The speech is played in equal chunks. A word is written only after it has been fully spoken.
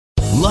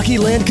Lucky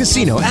Land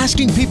Casino,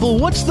 asking people,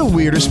 what's the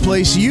weirdest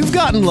place you've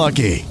gotten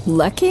lucky?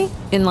 Lucky?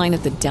 In line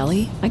at the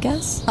deli, I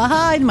guess?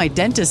 Aha, in my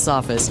dentist's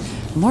office.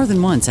 More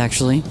than once,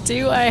 actually.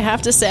 Do I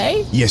have to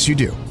say? Yes, you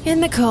do. In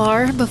the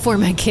car before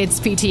my kids'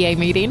 PTA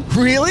meeting.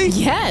 Really?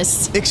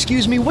 Yes.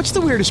 Excuse me, what's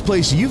the weirdest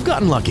place you've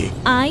gotten lucky?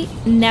 I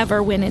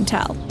never win and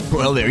tell.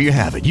 Well, there you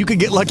have it. You can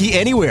get lucky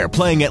anywhere,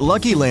 playing at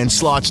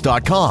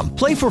LuckyLandSlots.com.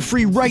 Play for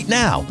free right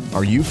now.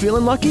 Are you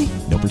feeling lucky?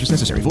 No purchase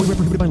necessary. Void where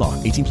prohibited by law.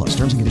 18 plus.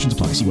 Terms and conditions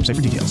apply. See website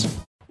for details.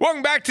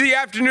 Welcome back to the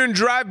Afternoon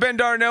Drive. Ben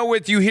Darnell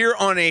with you here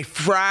on a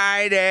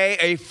Friday,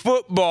 a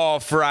football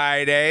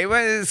Friday.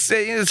 Well, it's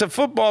a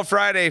football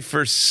Friday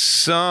for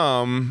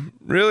some,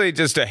 really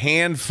just a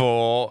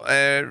handful.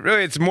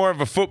 Really, it's more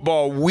of a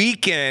football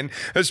weekend,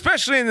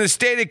 especially in the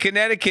state of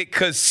Connecticut,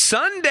 because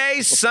Sunday,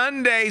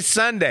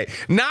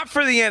 not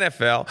for the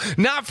NFL,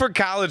 not for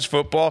college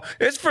football.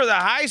 It's for the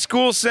high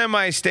school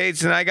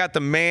semi-states, and I got the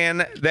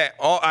man that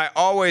I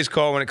always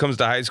call when it comes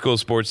to high school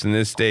sports in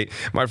this state,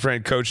 my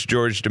friend Coach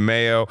George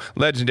DeMayo.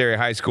 Legendary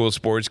high school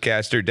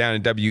sportscaster down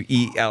in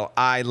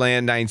WELI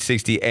land,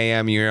 960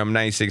 AM, UM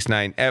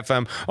 96.9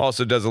 FM.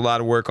 Also does a lot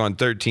of work on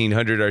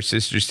 1300, our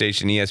sister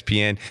station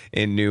ESPN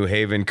in New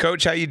Haven.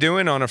 Coach, how you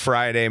doing on a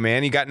Friday,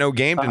 man? You got no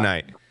game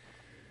tonight.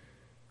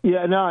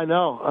 Yeah, no, I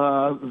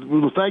know.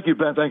 Well, thank you,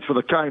 Ben. Thanks for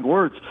the kind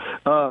words.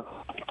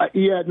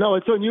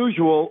 It's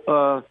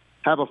unusual.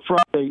 Have a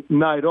Friday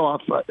night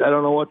off. I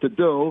don't know what to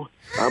do.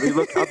 I'll be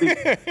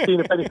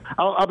seeing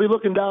I'll be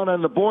looking down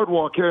on the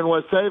boardwalk here in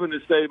West Haven to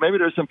say maybe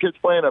there's some kids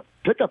playing a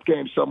pickup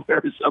game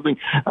somewhere or something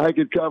I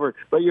could cover.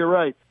 But you're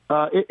right.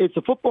 It's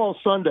a football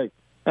Sunday,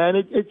 and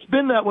it's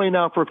been that way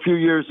now for a few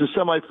years. The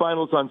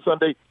semifinals on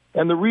Sunday,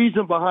 and the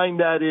reason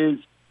behind that is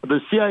the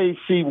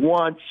CIAC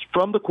wants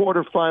from the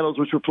quarterfinals,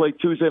 which were played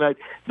Tuesday night,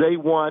 they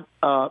want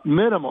a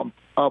minimum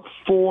of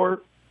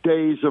 4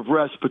 days of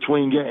rest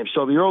between games.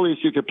 So the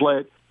earliest you could play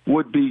it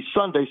would be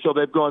Sunday, so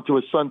they've gone to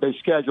a Sunday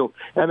schedule.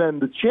 And then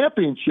the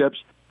championships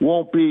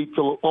won't be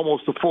till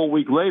almost a full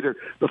week later,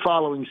 the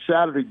following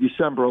Saturday,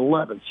 December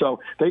 11th. So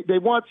they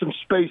want some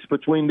space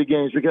between the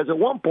games, because at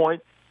one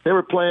point they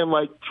were playing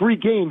like 3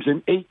 games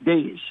in 8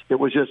 days. It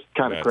was just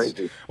kind of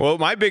crazy. Well,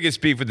 my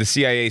biggest beef with the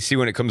CIAC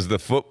when it comes to the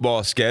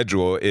football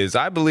schedule is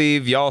I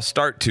believe y'all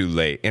start too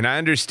late. And I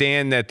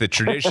understand that the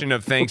tradition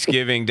of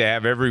Thanksgiving to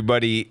have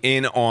everybody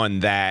in on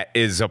that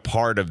is a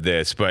part of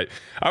this. But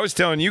I was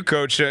telling you,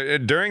 Coach,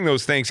 during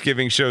those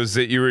Thanksgiving shows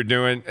that you were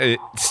doing,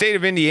 state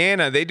of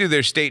Indiana, they do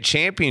their state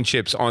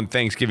championships on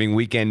Thanksgiving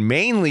weekend,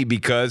 mainly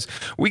because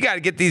we got to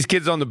get these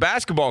kids on the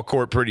basketball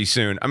court pretty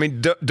soon. I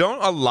mean,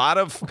 don't a lot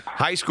of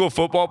high school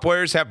football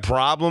players have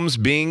problems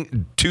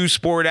being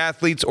 2-sport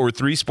athletes or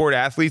 3-sport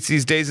athletes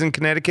these days in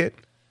Connecticut?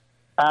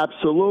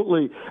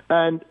 Absolutely.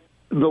 And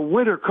the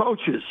winter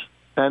coaches,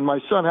 and my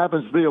son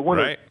happens to be a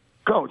winter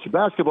coach, a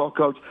basketball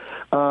coach,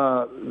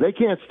 they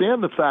can't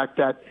stand the fact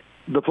that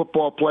the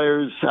football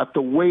players have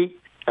to wait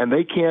and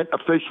they can't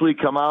officially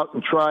come out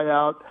and try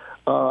out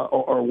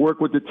or work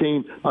with the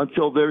team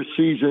until their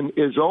season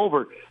is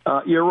over.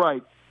 You're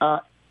right.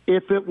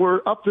 If it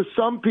were up to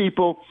some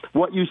people,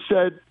 what you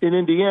said in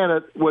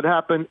Indiana would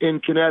happen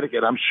in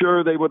Connecticut. I'm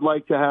sure they would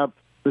like to have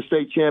the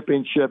state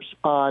championships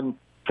on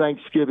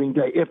Thanksgiving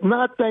Day. If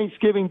not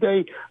Thanksgiving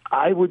Day,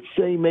 I would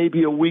say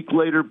maybe a week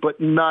later, but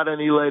not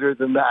any later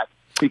than that,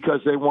 because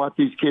they want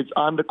these kids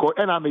on the court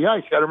and on the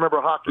ice. Got to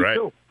remember hockey,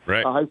 too.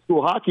 Right. High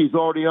school hockey is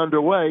already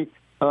underway,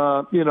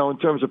 in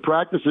terms of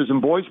practices,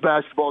 and boys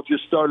basketball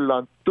just started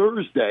on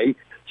Thursday.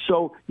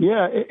 So,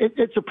 yeah,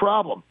 it's a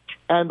problem.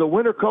 And the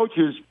winter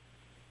coaches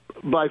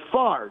by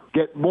far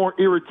get more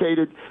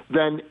irritated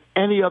than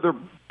any other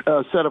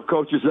set of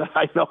coaches that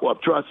I know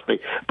of, trust me.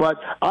 But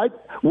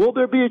will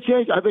there be a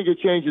change? I think a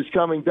change is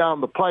coming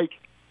down the pike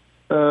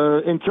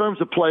in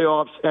terms of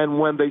playoffs and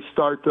when they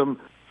start them.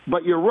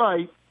 But you're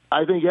right.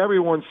 I think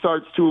everyone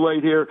starts too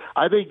late here.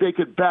 I think they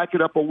could back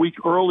it up a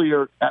week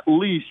earlier at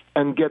least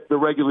and get the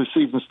regular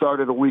season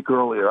started a week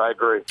earlier. I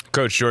agree.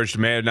 Coach George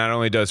DeMayo not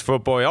only does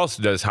football, he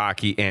also does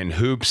hockey and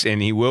hoops,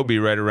 and he will be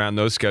right around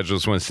those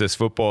schedules once this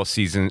football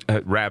season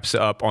wraps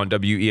up on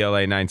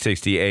WELA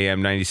 960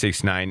 AM,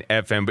 96.9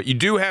 FM. But you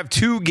do have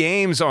 2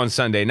 games on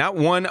Sunday. Not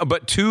 1,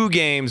 but 2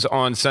 games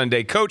on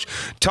Sunday. Coach,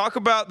 talk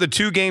about the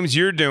 2 games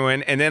you're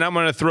doing, and then I'm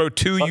going to throw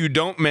 2 you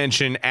don't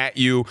mention at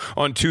you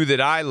on 2 that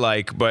I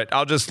like, but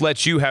I'll just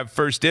let you have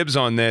first dibs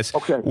on this.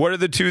 Okay. What are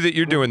the 2 that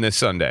you're doing this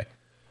Sunday?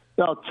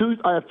 Now,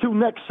 I have 2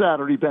 next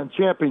Saturday, Ben,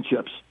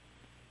 championships.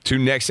 2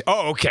 next.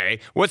 Oh,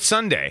 okay. What's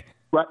Sunday?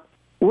 Right.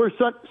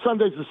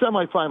 Sunday's the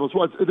semifinals.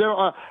 There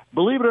are,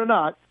 believe it or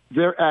not,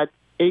 they're at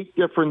 8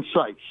 different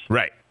sites.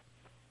 Right.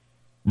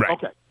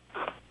 Okay.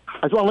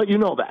 I just want to let you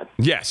know that.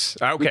 Yes.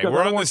 Okay. Because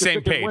We're on the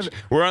same page.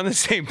 We're on the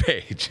same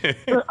page.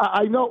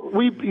 I know.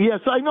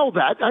 Yes, I know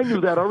that. I knew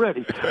that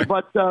already.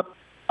 But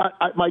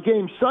my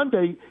game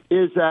Sunday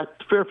is at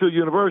Fairfield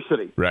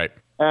University. Right.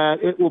 And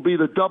it will be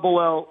the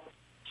Double L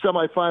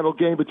semifinal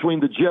game between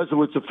the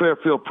Jesuits of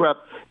Fairfield Prep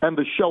and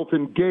the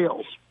Shelton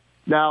Gales.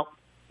 Now,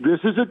 this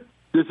is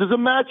a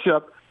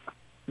matchup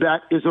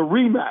that is a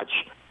rematch.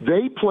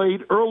 They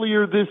played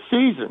earlier this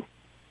season,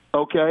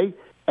 okay?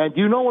 And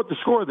do you know what the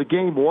score of the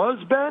game was,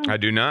 Ben? I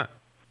do not.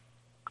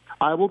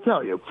 I will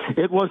tell you.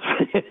 It was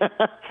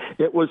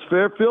it was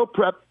Fairfield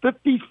Prep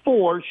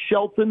 54,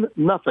 Shelton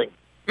nothing.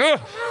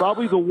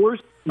 Probably the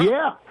worst.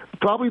 Yeah,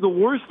 probably the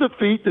worst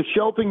defeat the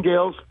Shelton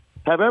Gales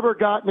have ever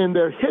gotten in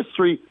their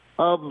history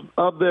of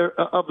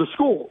the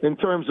school in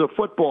terms of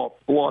football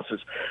losses.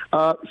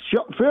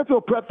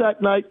 Fairfield Prep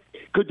that night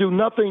could do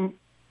nothing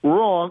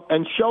wrong,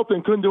 and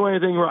Shelton couldn't do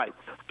anything right.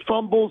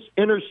 Fumbles,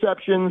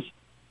 interceptions,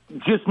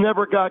 just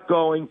never got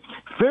going.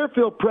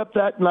 Fairfield Prep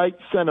that night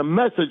sent a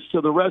message to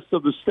the rest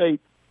of the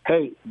state: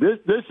 hey, this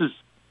is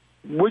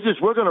we're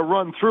going to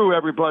run through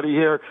everybody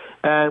here,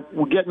 and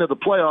we're getting to the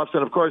playoffs.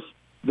 And of course,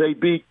 they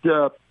beat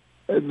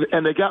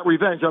and they got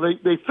revenge. Now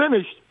they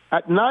finished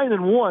at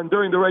 9-1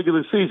 during the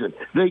regular season.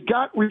 They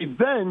got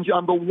revenge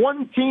on the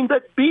one team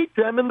that beat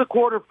them in the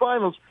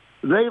quarterfinals.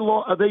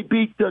 They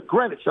beat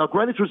Greenwich. Now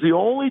Greenwich was the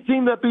only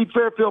team that beat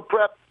Fairfield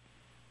Prep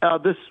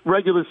this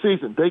regular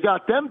season. They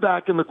got them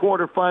back in the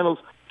quarterfinals,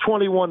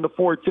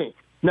 21-14.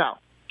 Now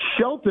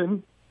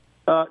Shelton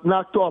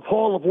knocked off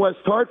Hall of West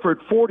Hartford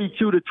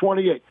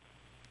 42-28.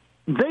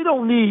 They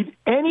don't need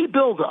any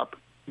buildup,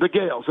 the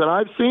Gales, and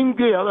I've seen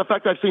Gale. In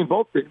fact, I've seen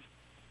both teams.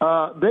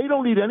 They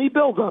don't need any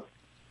buildup,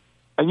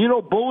 and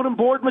bulletin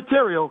board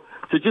material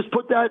to just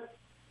put that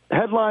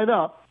headline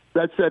up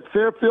that said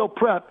Fairfield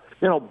Prep,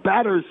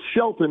 batters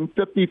Shelton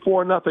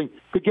 54-0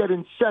 to get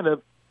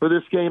incentive for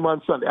this game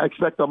on Sunday. I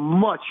expect a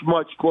much,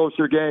 much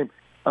closer game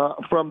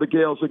from the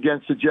Gales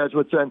against the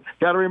Jesuits, and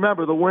got to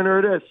remember the winner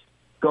of this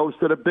goes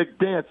to the big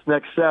dance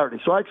next Saturday.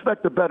 So I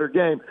expect a better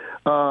game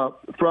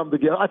from the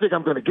Gales. I think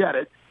I'm going to get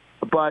it,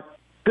 but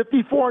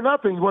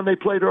 54-0 when they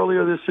played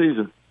earlier this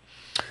season.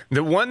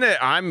 The one that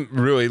I'm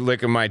really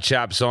licking my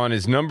chops on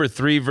is number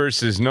 3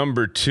 versus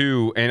number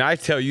 2. And I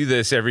tell you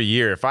this every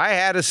year. If I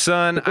had a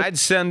son, I'd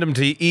send him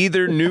to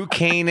either New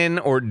Canaan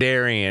or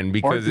Darien,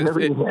 because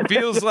it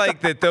feels like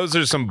that those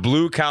are some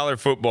blue-collar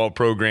football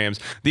programs.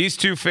 These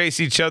two face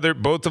each other.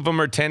 Both of them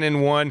are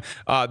 10-1.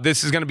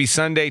 This is going to be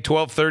Sunday,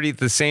 12:30 at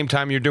the same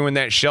time you're doing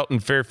that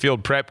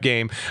Shelton-Fairfield Prep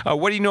game.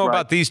 What do you know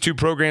about these two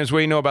programs? What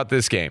do you know about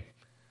this game?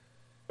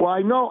 Well,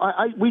 I know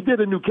we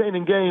did a New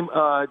Canaan game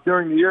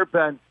during the year,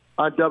 Ben,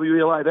 on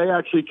WELI. They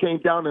actually came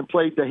down and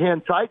played the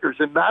Hand Tigers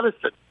in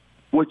Madison,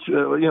 which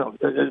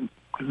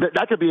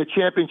that could be a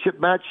championship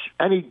match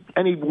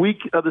any week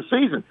of the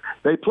season.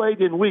 They played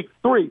in week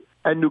 3,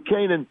 and New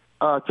Canaan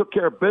took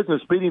care of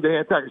business, beating the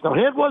Hand Tigers. Now,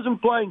 Hand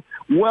wasn't playing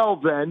well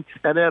then,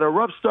 and they had a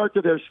rough start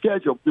to their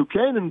schedule. New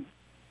Canaan,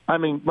 I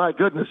mean, my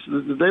goodness,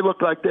 they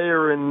look like they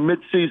are in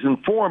mid-season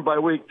form by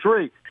week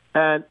 3,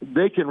 and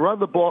they can run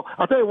the ball.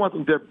 I'll tell you one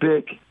thing, they're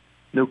big.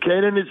 New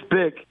Canaan is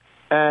big.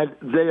 And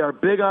they are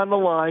big on the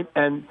line.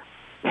 And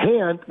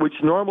Hand, which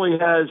normally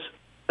has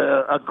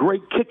a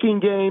great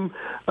kicking game,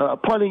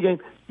 punting game,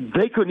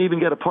 they couldn't even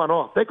get a punt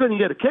off. They couldn't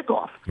even get a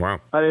kickoff.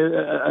 Wow.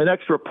 An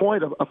extra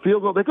point, a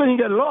field goal. They couldn't even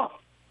get it off.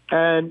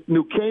 And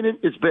New Canaan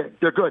is big.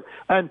 They're good.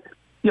 And,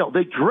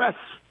 they dress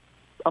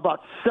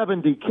about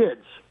 70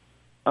 kids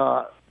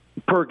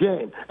per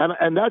game.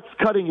 And that's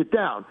cutting it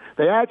down.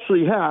 They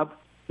actually have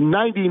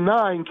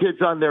 99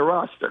 kids on their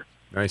roster.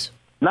 Nice.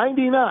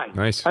 99.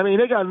 Nice. I mean,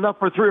 they got enough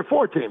for 3 or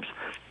 4 teams.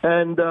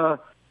 And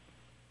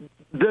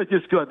they're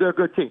just good. They're a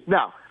good team.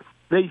 Now,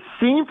 they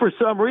seem for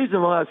some reason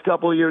the last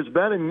couple of years,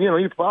 Ben, and,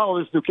 you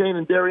follow this New Canaan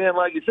and Darien,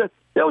 like you said,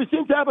 they always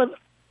seem to have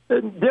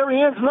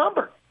Darien's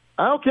number.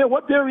 I don't care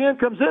what Darien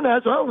comes in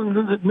as. Oh,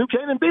 New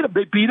Canaan beat them.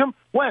 They beat them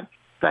when?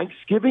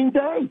 Thanksgiving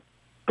Day.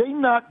 They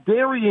knocked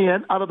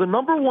Darien out of the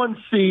number 1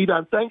 seed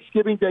on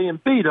Thanksgiving Day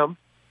and beat them.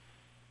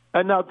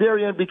 And now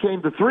Darien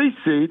became the 3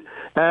 seed,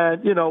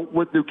 and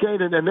with New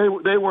Canaan, and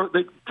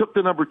they took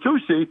the number 2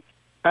 seed.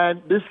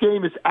 And this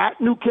game is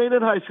at New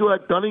Canaan High School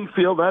at Dunning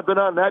Field. I've been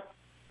on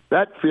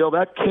that field,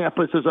 that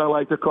campus, as I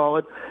like to call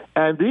it.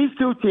 And these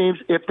two teams,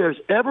 if there's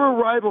ever a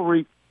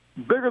rivalry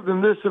bigger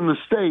than this in the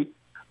state,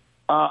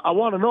 I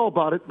want to know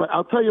about it. But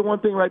I'll tell you one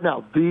thing right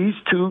now: these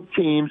two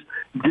teams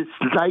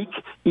dislike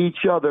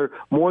each other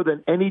more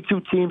than any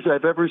 2 teams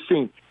I've ever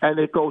seen. And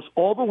it goes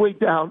all the way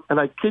down,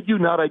 and I kid you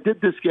not, I did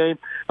this game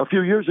a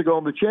few years ago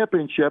in the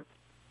championship,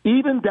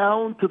 even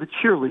down to the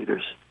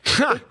cheerleaders.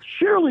 The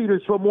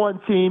cheerleaders from one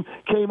team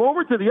came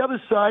over to the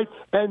other side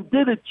and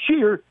did a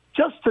cheer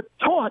just to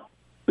taunt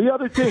the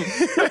other team.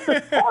 Just to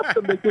taunt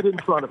them, they did it in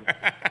front of them.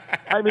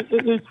 I mean,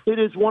 it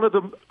is one of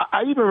them.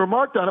 I even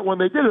remarked on it when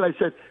they did it. I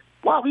said,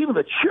 wow, even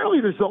the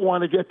cheerleaders don't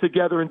want to get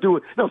together and do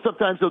it.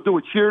 Sometimes they'll do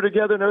a cheer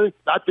together and everything.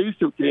 Not these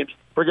 2 teams.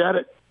 Forget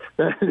it.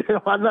 They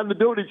don't have nothing to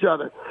do with each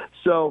other.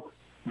 So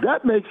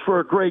that makes for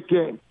a great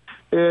game.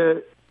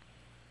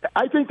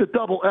 I think the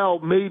Double L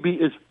maybe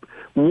is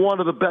one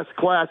of the best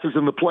classes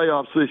in the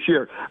playoffs this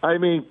year. I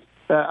mean,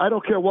 I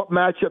don't care what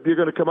matchup you're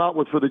going to come out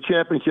with for the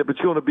championship. It's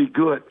going to be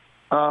good.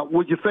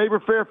 Would you favor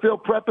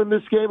Fairfield Prep in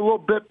this game a little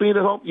bit, being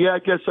at home? Yeah, I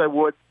guess I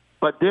would.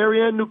 But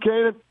Darien, New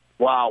Canaan,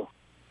 wow.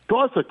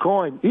 Toss a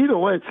coin. Either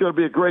way, it's going to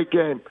be a great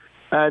game,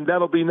 and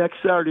that'll be next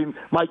Saturday.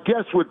 My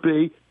guess would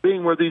be,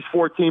 being where these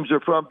 4 teams are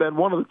from, Ben,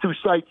 one of the 2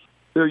 sites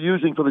they're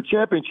using for the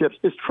championships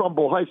is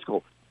Trumbull High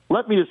School,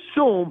 let me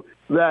assume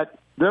that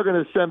they're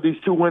going to send these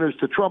two winners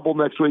to Trumbull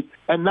next week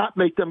and not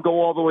make them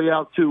go all the way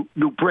out to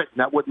New Britain.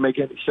 That wouldn't make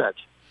any sense.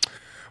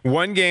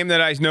 One game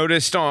that I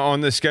noticed on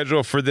the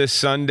schedule for this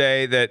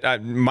Sunday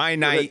that my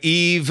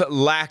naive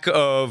lack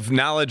of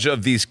knowledge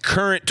of these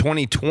current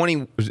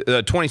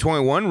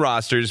 2021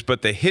 rosters,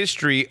 but the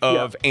history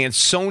of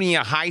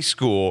Ansonia High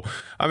School.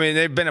 I mean,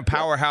 they've been a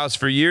powerhouse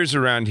for years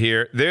around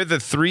here. They're the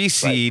 3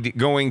 seed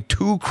going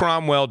to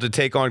Cromwell to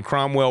take on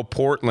Cromwell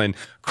Portland.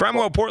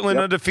 Cromwell Portland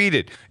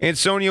undefeated.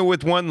 Ansonia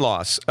with 1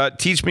 loss.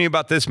 Teach me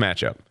about this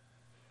matchup.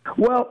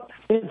 Well,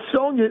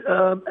 Ansonia,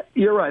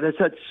 you're right. It's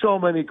had so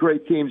many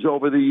great teams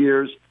over the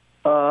years.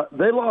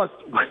 They lost.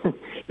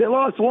 They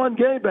lost one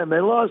game, Ben. They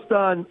lost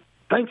on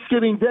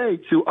Thanksgiving Day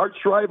to arch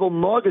rival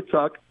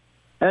Naugatuck,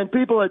 and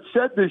people had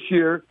said this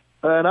year,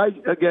 and I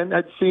again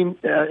had seen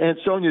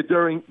Ansonia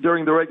during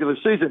the regular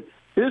season.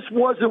 This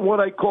wasn't what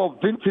I call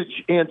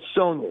vintage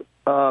Ansonia.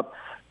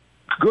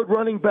 Good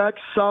running back,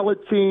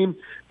 solid team,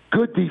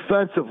 good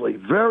defensively,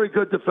 very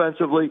good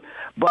defensively,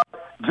 but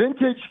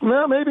vintage,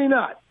 no, maybe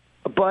not.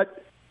 But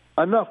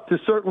enough to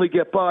certainly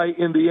get by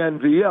in the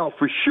NVL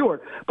for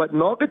sure. But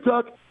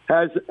Naugatuck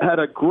has had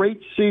a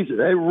great season.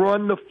 They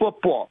run the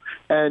football,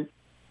 and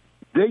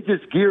they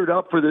just geared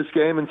up for this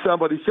game. And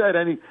somebody said,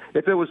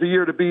 if it was a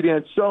year to beat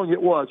Ansonia,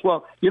 it was.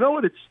 Well, you know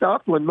what? It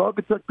stopped when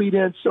Naugatuck beat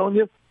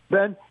Ansonia.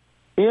 Ben,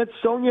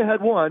 Ansonia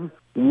had won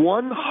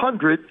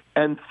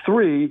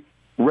 103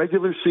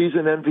 regular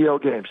season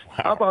NVL games. Wow.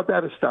 How about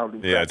that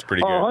astounding? Yeah, it's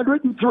pretty good.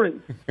 103.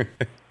 Isn't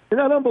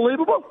that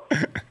unbelievable?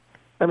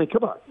 I mean,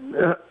 come on.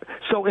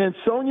 So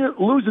Ansonia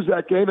loses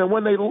that game, and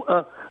when they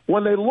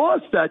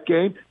lost that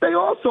game, they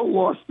also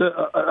lost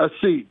a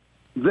seed.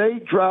 They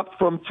dropped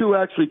from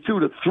 2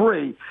 to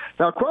 3.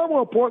 Now,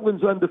 Cromwell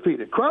Portland's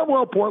undefeated.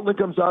 Cromwell Portland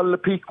comes out of the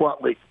Pequot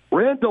League.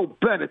 Randall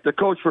Bennett, the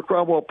coach for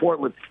Cromwell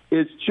Portland,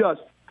 is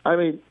just,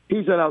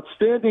 he's an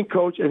outstanding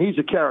coach, and he's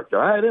a character.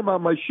 I had him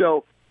on my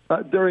show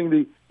during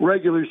the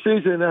regular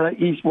season, and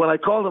when I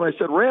called him, I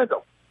said,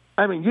 Randall,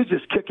 you're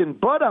just kicking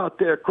butt out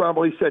there,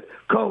 Cromwell. He said,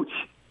 Coach,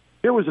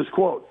 here was his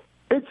quote.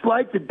 It's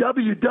like the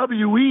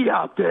WWE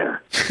out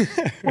there.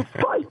 We're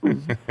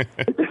fighting.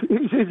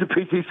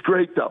 He's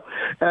great, though.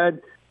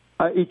 And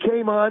he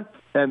came on,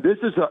 and this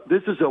is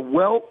a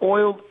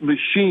well-oiled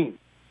machine.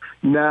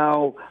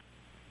 Now,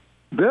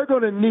 they're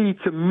going to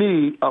need, to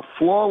me, a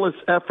flawless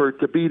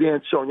effort to beat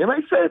Ansonia. And I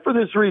say it for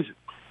this reason.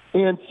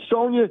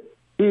 Ansonia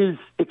is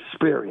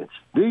experienced.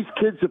 These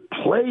kids have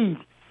played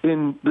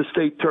in the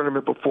state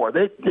tournament before.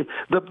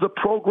 The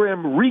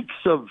program reeks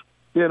of,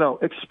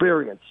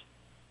 experience.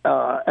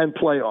 And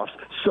playoffs.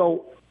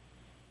 So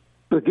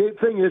the good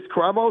thing is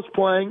Cromwell's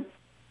playing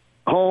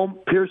home,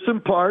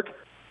 Pearson Park,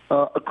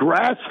 a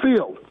grass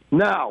field.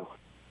 Now,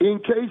 in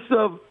case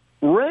of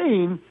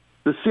rain,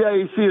 the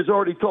CIAC has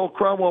already told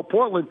Cromwell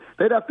Portland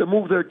they'd have to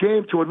move their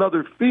game to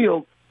another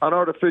field on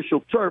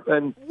artificial turf,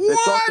 and they're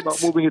talking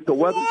about moving it to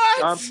weather.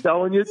 What? I'm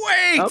telling you.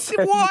 Wait,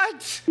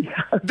 what?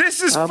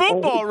 This is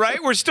football,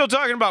 right? We're still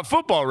talking about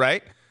football,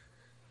 right?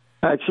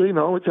 Actually,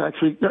 no, it's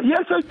actually...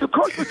 Yes, of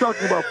course we're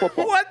talking about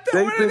football. What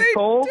are they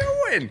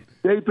doing?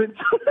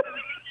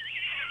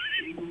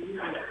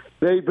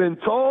 They've been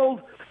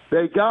told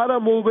they got to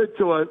move it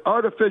to an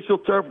artificial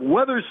turf.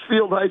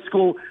 Weathersfield High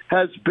School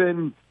has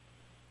been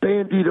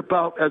bandied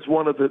about as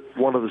one of the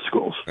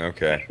schools.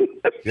 Okay.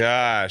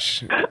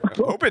 Gosh.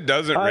 Hope it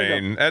doesn't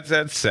rain.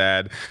 That's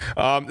sad.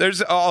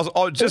 There's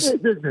all just...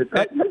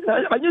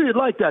 I knew you'd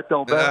like that,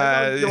 though, Ben.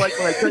 I know you like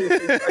when I tell you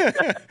things like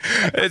that.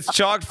 It's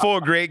chock full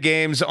of great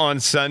games on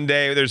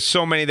Sunday. There's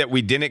so many that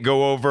we didn't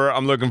go over.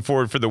 I'm looking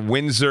forward for the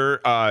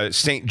Windsor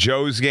St.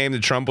 Joe's game, the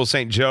Trumbull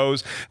St.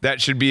 Joe's.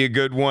 That should be a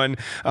good one.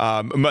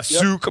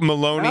 Massac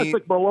Maloney.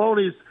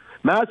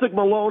 Massac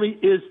Maloney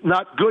is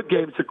not good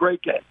game. It's a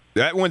great game.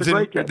 That one's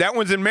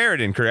in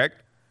Meriden,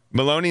 correct?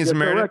 Maloney's in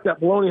Meriden? Correct,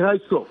 at Maloney High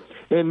School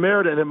in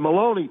Meriden. And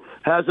Maloney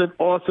has an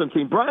awesome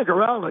team. Brian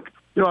Goralnik,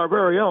 our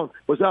very own,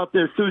 was out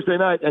there Tuesday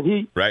night, and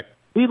he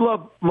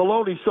loved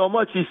Maloney so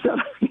much. He said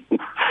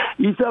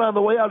on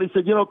the way out, he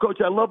said,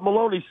 Coach, I love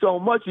Maloney so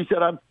much. He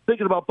said, I'm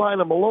thinking about buying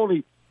a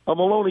Maloney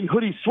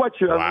hoodie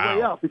sweatshirt on the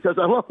way out because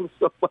I love him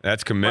so much.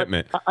 That's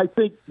commitment. But I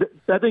think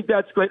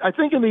that's great. I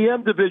think in the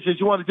M divisions,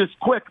 you want to just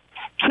quick.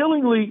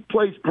 Killingly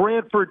plays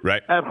Brantford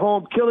at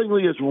home.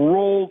 Killingly is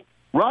rolled.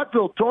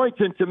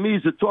 Rockville-Torrington, to me,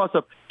 is a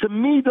toss-up. To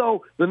me,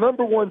 though, the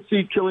number 1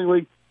 seed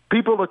Killingly,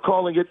 people are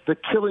calling it the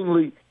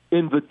Killingly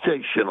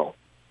Invitational.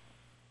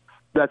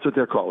 That's what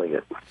they're calling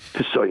it,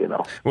 just so you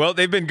know. Well,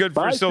 they've been good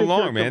for so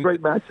long, man.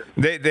 Great matches.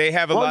 They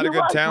have a lot of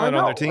good talent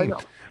on their team.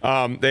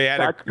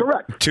 That's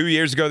correct. 2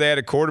 years ago, they had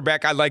a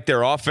quarterback. I like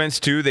their offense,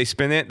 too. They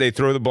spin it. They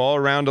throw the ball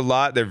around a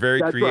lot. They're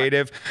very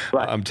creative.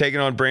 Right. Taking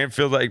on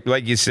Brantfield,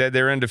 like you said,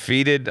 they're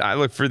undefeated. I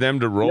look for them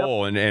to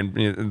roll,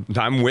 and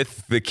I'm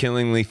with the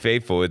Killingly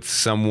faithful. It's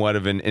somewhat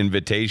of an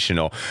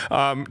invitational.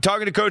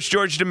 Talking to Coach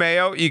George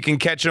DeMayo, you can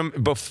catch him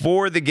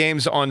before the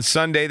games on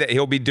Sunday that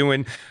he'll be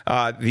doing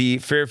the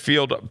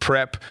Fairfield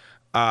Prep.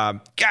 I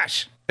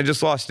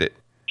just lost it.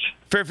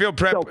 Fairfield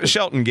Prep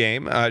Shelton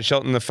game.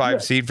 Shelton, the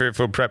 5 seed,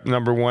 Fairfield Prep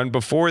number 1.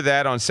 Before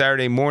that, on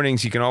Saturday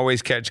mornings, you can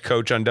always catch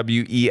Coach on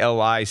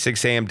WELI,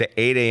 6 a.m. to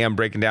 8 a.m.,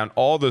 breaking down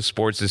all the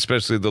sports,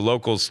 especially the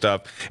local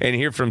stuff, and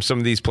hear from some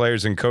of these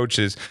players and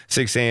coaches,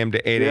 6 a.m.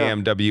 to 8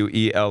 a.m.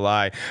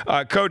 WELI.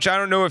 Coach, I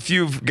don't know if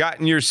you've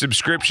gotten your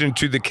subscription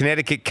to the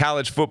Connecticut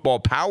College Football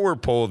Power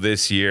Poll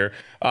this year,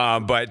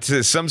 but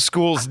some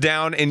schools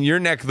down in your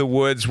neck of the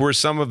woods were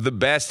some of the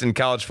best in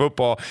college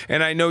football,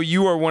 and I know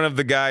you are one of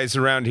the guys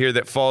around here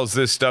that follows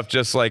this stuff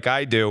just like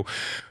I do.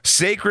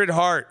 Sacred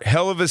Heart,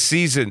 hell of a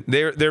season.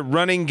 Their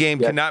running game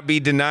cannot be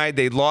denied.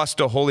 They lost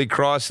to Holy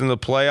Cross in the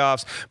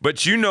playoffs,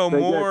 but you know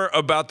more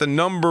about the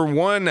number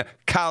 1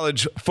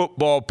 college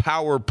football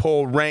power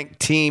poll ranked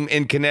team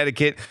in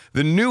Connecticut,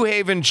 the New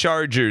Haven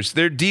Chargers.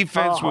 Their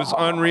defense was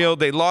unreal.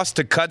 They lost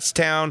to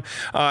Kutztown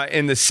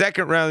in the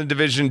second round of the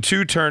Division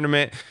II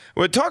tournament.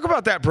 Well, talk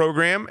about that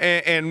program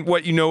and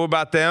what you know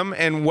about them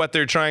and what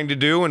they're trying to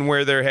do and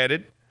where they're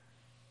headed.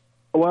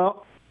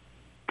 Well,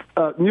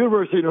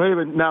 University of New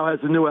Haven now has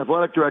a new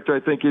athletic director, I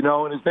think you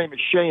know, and his name is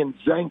Shane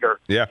Zenger.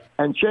 Yeah.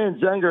 And Shane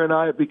Zenger and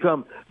I have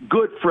become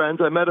good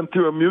friends. I met him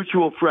through a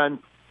mutual friend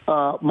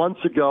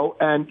months ago,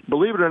 and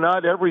believe it or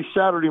not, every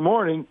Saturday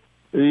morning,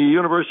 the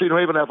University of New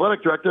Haven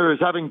athletic director is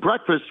having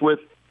breakfast with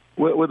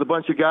a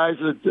bunch of guys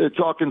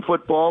talking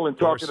football and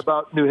talking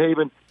about New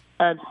Haven.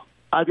 And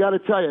I got to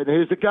tell you,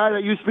 he's a guy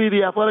that used to be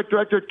the athletic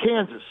director at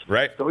Kansas.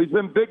 Right. So he's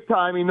been big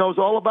time. He knows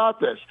all about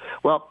this.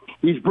 Well,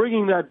 he's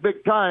bringing that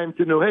big time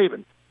to New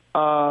Haven.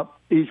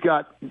 He's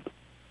got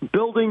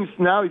buildings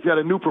now. He's got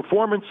a new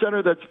performance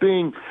center that's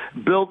being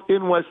built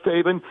in West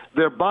Haven.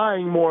 They're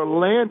buying more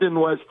land in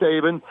West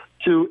Haven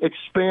to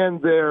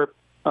expand their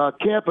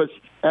campus.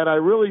 And I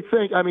really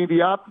think,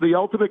 the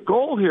ultimate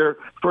goal here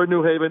for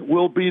New Haven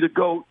will be to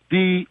go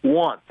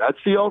D1. That's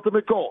the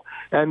ultimate goal.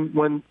 And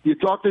when you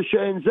talk to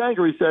Shane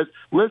Zenger, he says,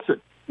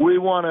 listen, we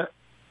want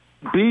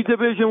to be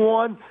Division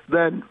I,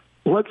 then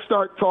let's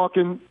start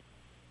talking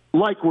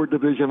like we're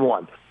Division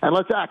I, and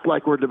let's act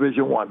like we're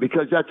Division I,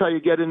 because that's how you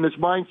get in this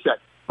mindset.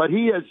 But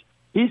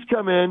he's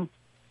come in,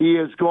 he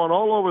has gone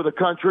all over the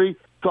country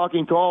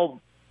talking to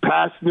all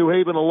past New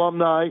Haven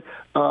alumni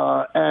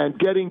and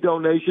getting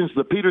donations.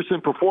 The Peterson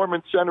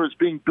Performance Center is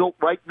being built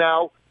right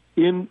now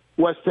in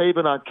West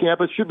Haven on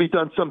campus. Should be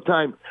done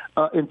sometime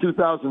in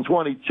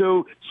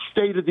 2022.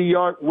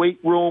 State-of-the-art weight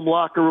room,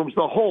 locker rooms,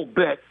 the whole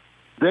bit.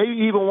 They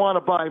even want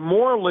to buy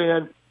more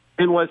land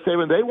in West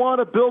Haven. They want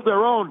to build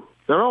their own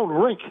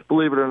rink,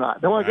 believe it or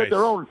not. They want to get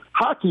their own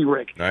hockey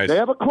rink. Nice. They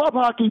have a club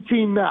hockey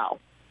team now.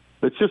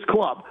 It's just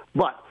club.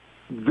 But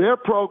their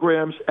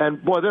programs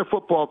and, boy, their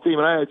football team,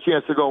 and I had a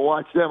chance to go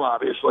watch them,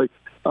 obviously,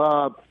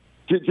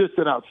 just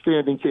an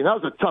outstanding team.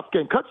 That was a tough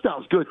game.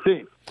 Kutztown's a good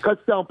team.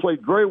 Kutztown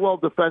played very well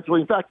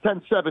defensively. In fact,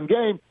 10-7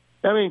 game.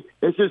 I mean,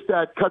 it's just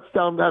that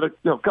Kutztown had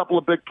a couple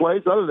of big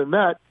plays. Other than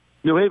that,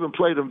 New Haven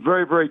played them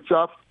very, very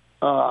tough.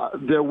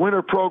 Their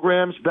winter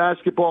programs,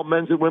 basketball,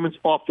 men's and women's,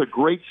 off to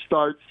great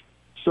starts.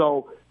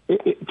 So,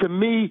 to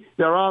me,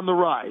 they're on the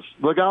rise.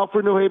 Look out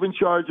for New Haven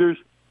Chargers.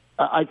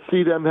 I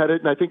see them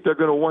headed, and I think they're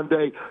going to one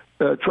day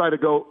try to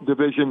go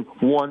Division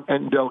I,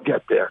 and they'll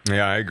get there.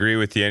 Yeah, I agree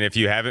with you. And if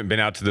you haven't been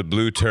out to the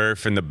Blue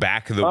Turf in the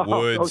back of the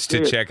woods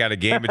to check out a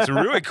game, it's a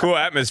really cool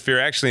atmosphere,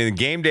 actually. In the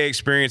game day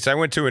experience, I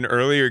went to an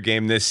earlier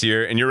game this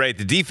year, and you're right,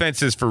 the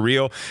defense is for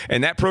real.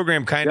 And that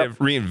program kind of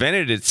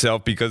reinvented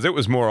itself because it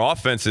was more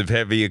offensive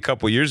heavy a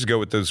couple years ago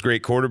with those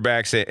great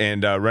quarterbacks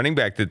and running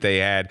back that they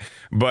had.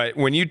 But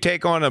when you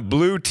take on a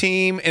blue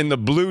team in the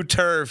Blue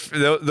Turf,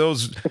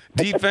 those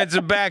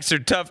defensive backs are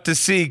tough to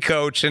see,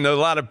 Coach, and a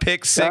lot of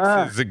pick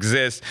sixes exist.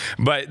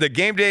 But the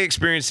game day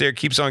experience there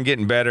keeps on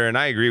getting better, and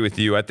I agree with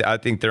you. I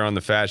think they're on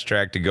the fast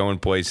track to going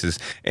places,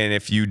 and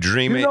if you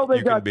dream you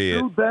can be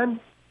sued, it. Ben?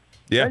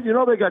 Yeah. Ben, you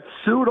know they got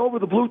sued over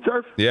the Blue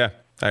Turf? Yeah,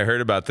 I heard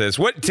about this.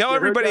 Tell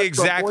everybody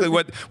exactly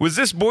what was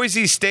this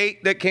Boise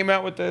State that came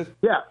out with this?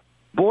 Yeah,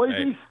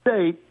 Boise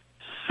State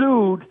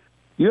sued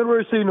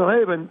University of New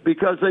Haven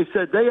because they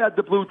said they had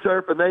the Blue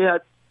Turf and they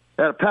had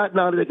a patent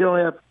on it. They could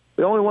only have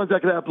the only ones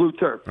that could have Blue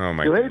Turf. Oh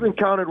my New God. Haven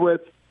countered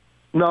with,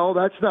 no,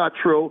 that's not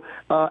true,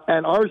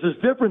 and ours is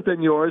different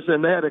than yours,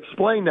 and they had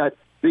explained that.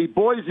 The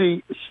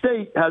Boise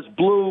State has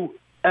blue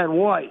and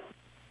white.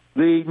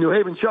 The New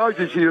Haven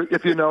Chargers,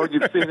 if you know,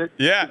 you've seen it,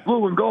 Yeah.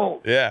 blue and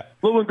gold. Yeah.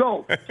 Blue and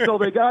gold. So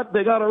they got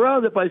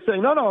around it by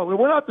saying, no,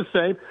 we're not the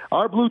same.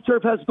 Our Blue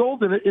Turf has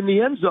gold in it in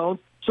the end zone,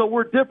 so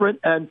we're different,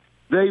 and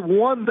they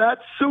won that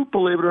suit,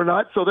 believe it or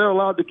not, so they're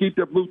allowed to keep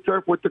their Blue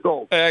Turf with the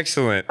gold.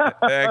 Excellent.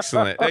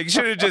 Excellent. They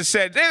should have just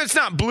said, it's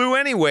not blue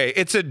anyway.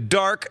 It's a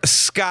dark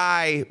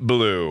sky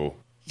blue.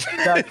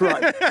 That's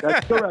right.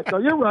 That's correct. No,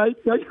 you're right.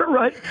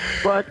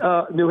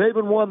 But New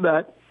Haven won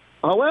that.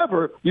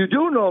 However, you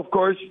do know, of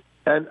course,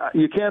 and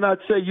you cannot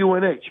say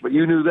UNH, but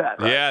you knew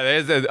that, right? Yeah,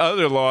 there's the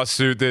other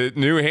lawsuit that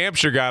New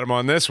Hampshire got them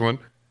on this one.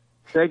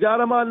 They got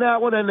them on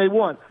that one, and they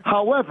won.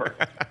 However,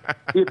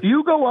 if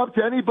you go up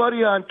to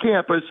anybody on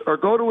campus or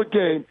go to a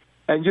game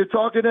and you're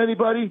talking to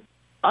anybody,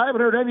 I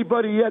haven't heard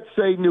anybody yet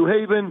say New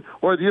Haven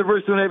or the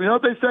University of New Haven. You know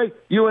what they say?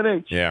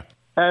 UNH. Yeah.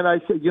 And I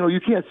said, you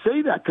can't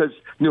say that because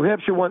New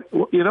Hampshire won.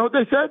 You know what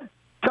they said?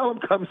 Tell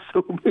them come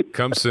sue me.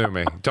 Come sue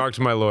me. Talk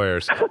to my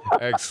lawyers.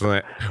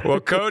 Excellent.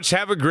 Well, Coach,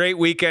 have a great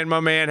weekend, my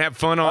man. Have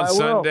fun on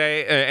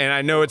Sunday. And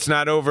I know it's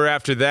not over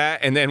after that.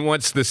 And then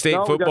once the state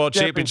football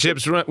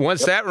championships run,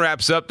 once that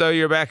wraps up, though,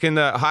 you're back in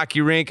the hockey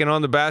rink and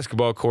on the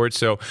basketball court.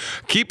 So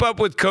keep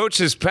up with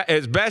Coach as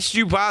best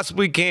you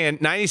possibly can.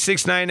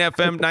 96.9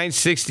 FM,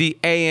 960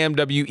 AM,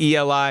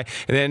 WELI.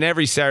 And then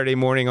every Saturday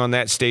morning on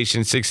that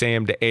station, 6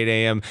 a.m. to 8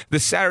 a.m., the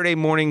Saturday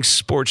morning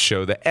sports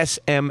show, the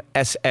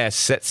SMSS,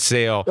 Set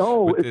Sail.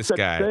 With this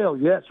guy. Sail.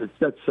 Yes, it's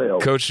Set Sail.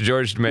 Coach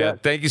George DeMaio,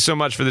 thank you so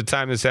much for the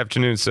time this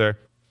afternoon, sir.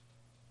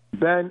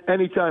 Ben,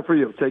 anytime for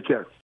you. Take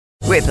care.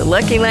 With the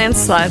Lucky Land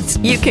Slots,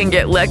 you can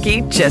get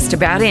lucky just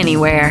about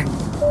anywhere.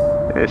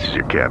 This is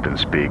your captain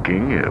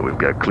speaking. We've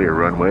got clear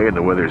runway and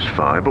the weather's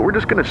fine, but we're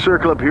just going to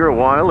circle up here a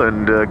while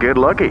and get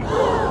lucky.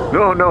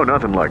 No,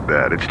 nothing like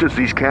that. It's just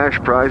these cash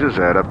prizes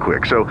add up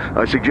quick. So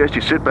I suggest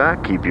you sit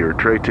back, keep your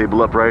tray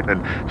table upright,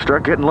 and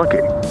start getting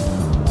lucky.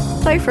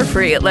 Play for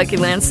free at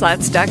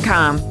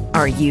LuckyLandSlots.com.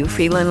 Are you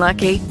feeling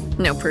lucky?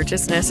 No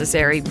purchase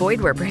necessary.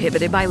 Void where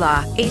prohibited by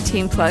law.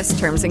 18+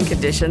 terms and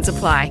conditions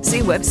apply.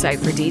 See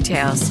website for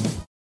details.